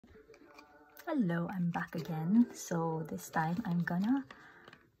Hello, I'm back again. So this time I'm gonna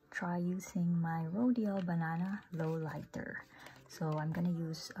try using my Rodial Banana Lowlighter. So I'm gonna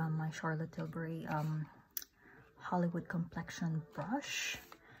use my Charlotte Tilbury Hollywood complexion brush.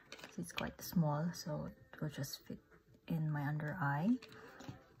 It's quite small, so it will just fit in my under eye.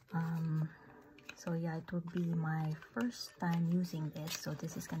 So yeah, it will be my first time using this, so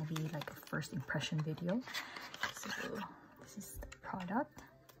this is gonna be like a first impression video. So this is the product.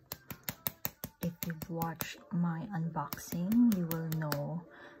 If you've watched my unboxing, you will know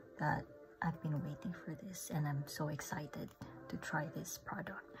that I've been waiting for this and I'm so excited to try this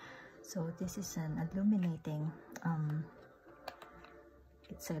product. So this is an illuminating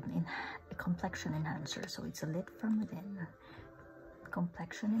it's a complexion enhancer, so it's a lit from within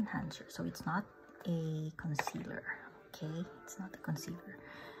complexion enhancer. So it's not a concealer, okay? It's not a concealer.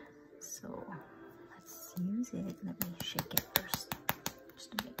 So let's use it. Let me shake it first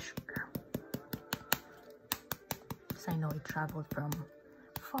just to make sure, because I know it traveled from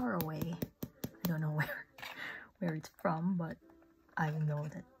far away. I don't know where it's from, but I know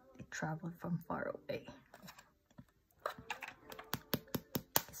that it traveled from far away.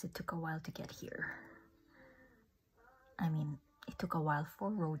 Guess it took a while to get here. I mean, it took a while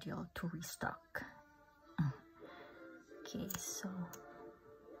for Rodial to restock. Okay, so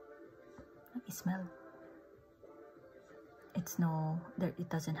let me smell. It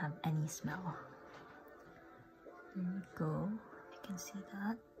doesn't have any smell. There we go. You can see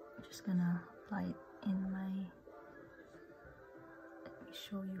that. I'm just gonna apply it in my. Let me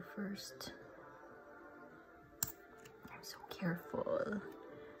show you first. I'm so careful.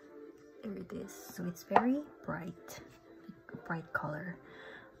 There it is. So it's very bright color.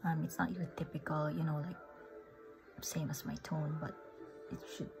 It's not your typical, you know, like same as my tone, but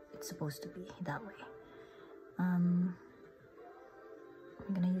it's supposed to be that way. I'm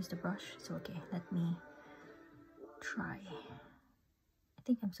gonna use the brush. So okay, let me try. I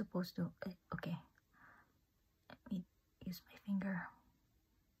think I'm supposed to okay, let me use my finger.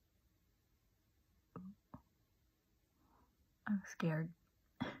 I'm scared.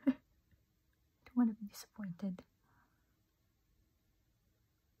 I don't want to be disappointed.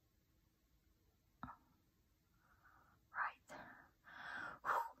 Right.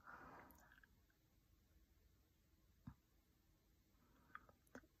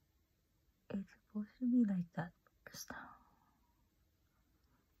 It's supposed to be like that first. I'm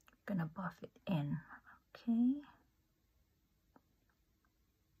gonna buff it in, okay?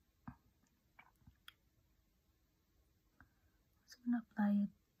 So I'm gonna apply it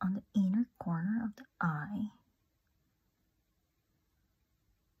on the inner corner of the eye.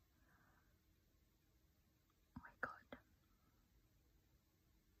 Oh my god.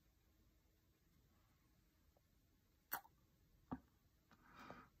 Oh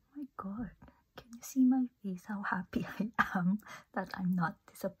my god. Can you see my face? How happy I am that I'm not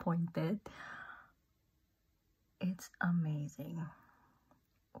disappointed. It's amazing.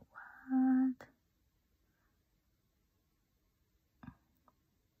 What?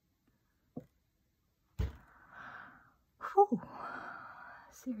 Whew.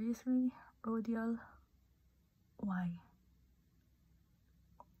 Seriously, Rodial? Why?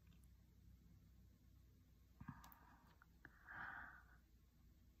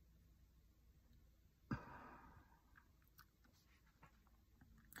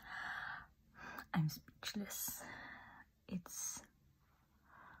 I'm speechless. It's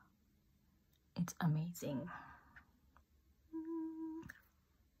amazing.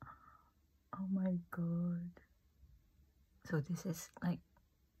 Oh my god. So this is like,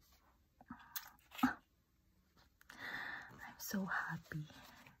 I'm so happy.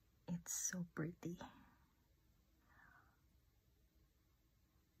 It's so pretty.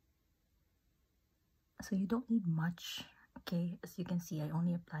 So you don't need much, okay? As you can see, I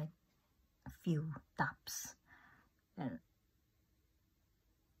only applied a few taps. And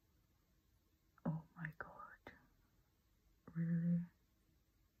oh my god. Really?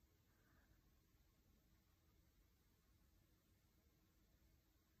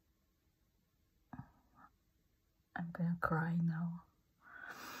 I'm gonna cry now.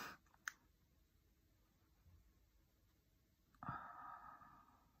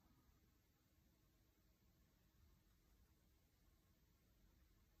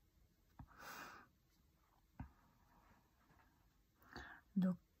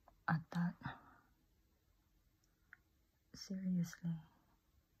 Look at that. Seriously,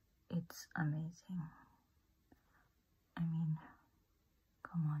 it's amazing. I mean,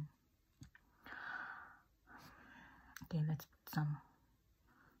 come on. Okay, let's put some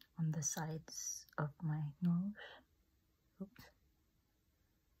on the sides of my nose. Oops.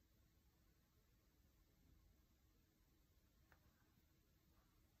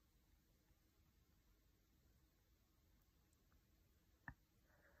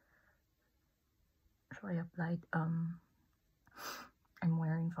 So I applied, I'm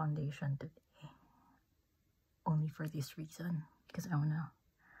wearing foundation today only for this reason, because I wanna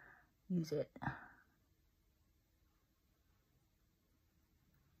use it.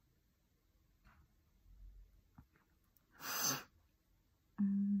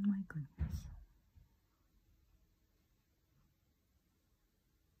 My goodness.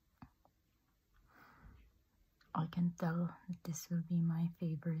 I can tell that this will be my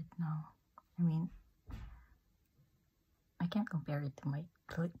favorite now. I mean, I can't compare it to my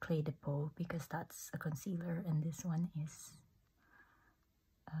Clé de Peau because that's a concealer and this one is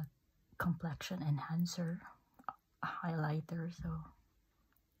a complexion enhancer, a highlighter, so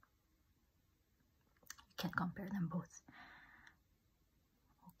you can't compare them both.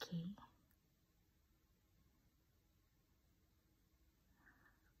 Okay.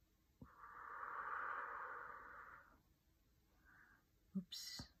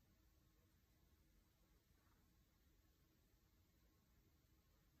 Oops.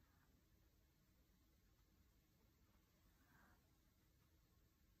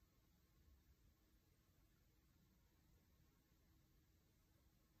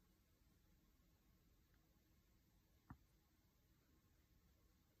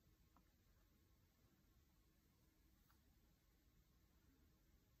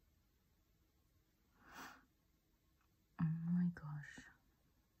 Oh my gosh.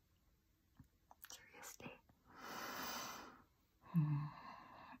 Seriously.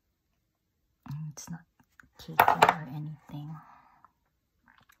 It's not cakey or anything.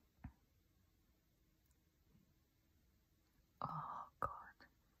 Oh God.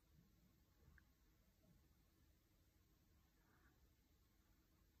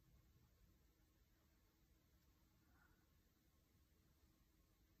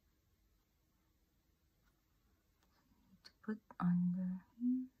 To put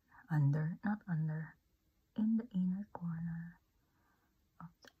not under, in the inner corner of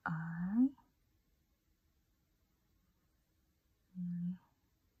the eye. Really.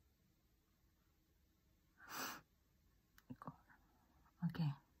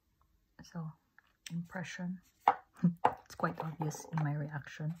 Okay, so impression. It's quite obvious in my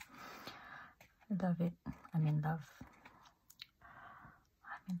reaction. I love it. I'm in love.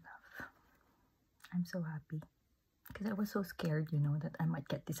 I'm in love. I'm so happy. Because I was so scared, you know, that I might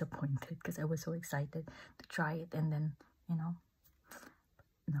get disappointed because I was so excited to try it and then, you know,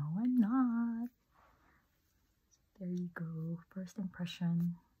 no, I'm not. There you go. First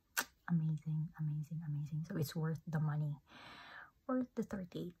impression. Amazing, amazing, amazing. So it's worth the money. Worth the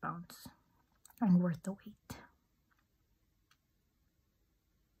 38 pounds. And worth the wait.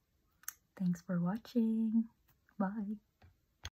 Thanks for watching. Bye.